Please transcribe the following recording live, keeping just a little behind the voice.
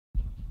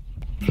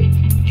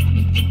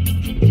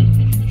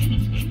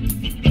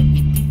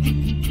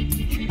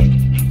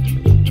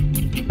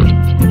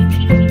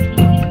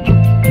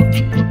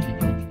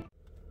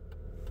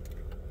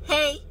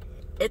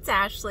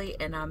Ashley,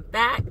 and I'm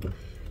back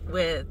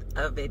with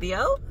a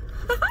video.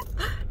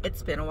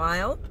 It's been a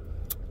while.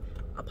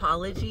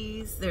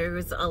 Apologies,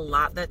 there's a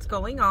lot that's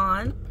going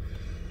on.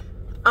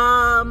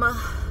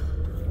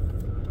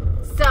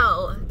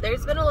 So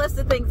there's been a list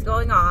of things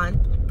going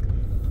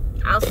on.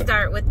 I'll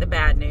start with the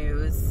bad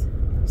news.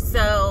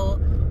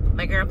 So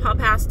my grandpa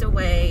passed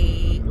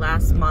away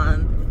last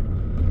month.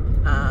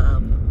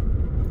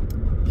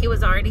 He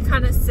was already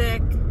kind of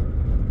sick,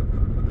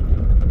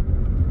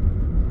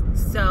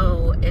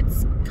 so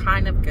it's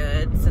kind of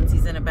good since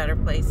he's in a better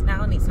place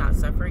now and he's not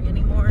suffering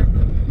anymore.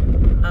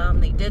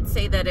 They did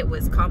say that it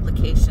was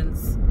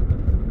complications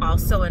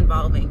also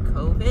involving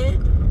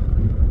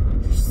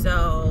COVID,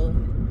 so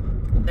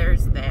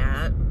there's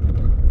that.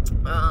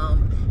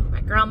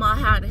 My grandma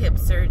had hip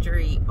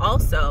surgery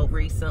also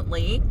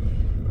recently,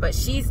 but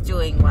she's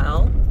doing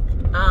well.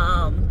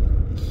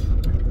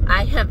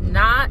 I have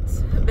not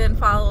been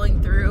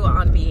following through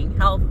on being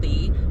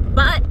healthy,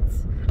 but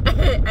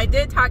I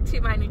did talk to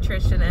my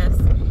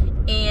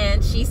nutritionist,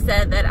 and she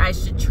said that I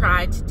should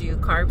try to do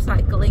carb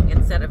cycling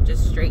instead of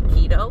just straight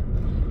keto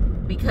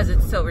because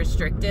it's so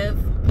restrictive,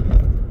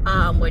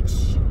 which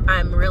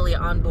I'm really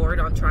on board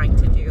on trying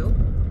to do.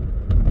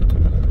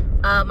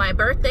 My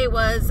birthday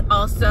was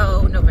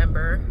also in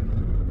November,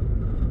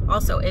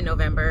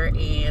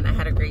 and I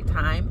had a great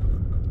time.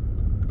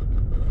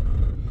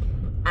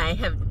 I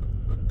have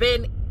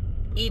been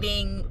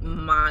eating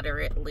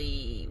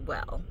moderately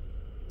well.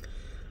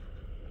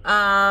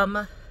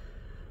 For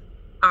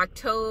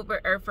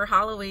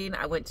Halloween,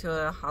 I went to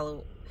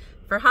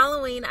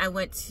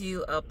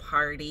a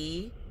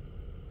party.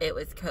 It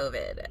was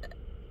COVID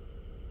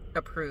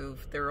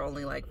approved. There were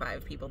only like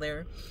 5 people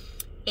there.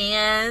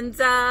 And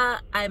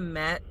I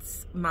met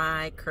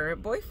my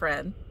current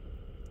boyfriend,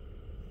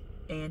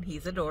 and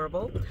he's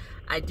adorable.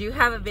 I do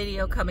have a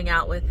video coming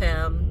out with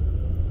him.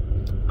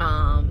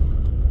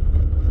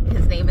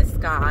 His name is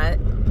Scott,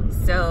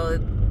 so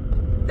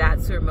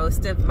that's where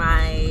most of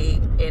my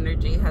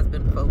energy has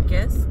been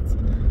focused.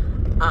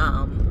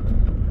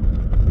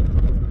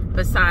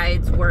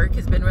 Besides, work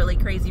has been really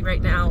crazy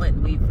right now,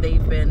 and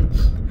they've been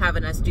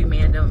having us do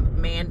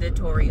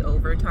mandatory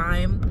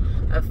overtime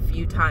a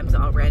few times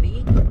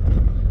already.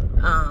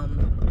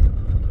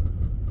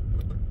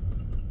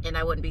 And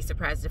I wouldn't be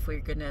surprised if we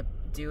were gonna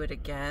do it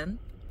again.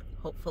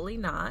 Hopefully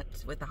not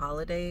with the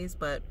holidays,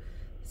 but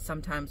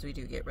sometimes we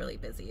do get really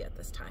busy at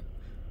this time.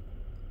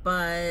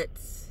 But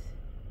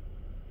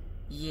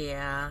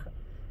yeah,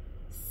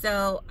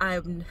 so I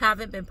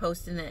haven't been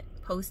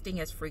posting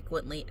as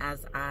frequently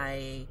as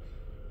I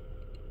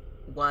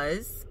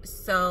was,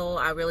 so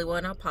I really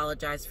want to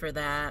apologize for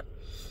that.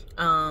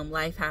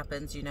 Life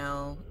happens, you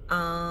know.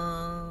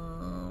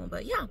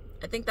 But yeah,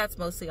 I think that's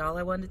mostly all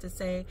I wanted to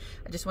say.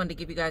 I just wanted to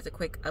give you guys a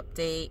quick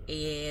update,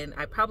 and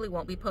I probably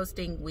won't be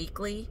posting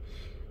weekly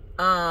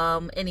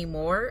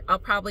anymore. I'll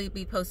probably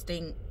be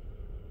posting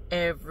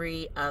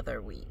every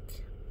other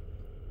week.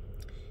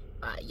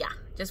 Yeah,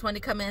 just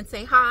wanted to come in and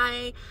say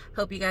hi.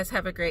 Hope you guys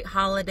have a great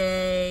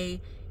holiday,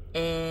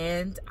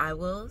 and I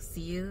will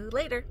see you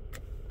later.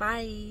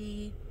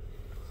 Bye.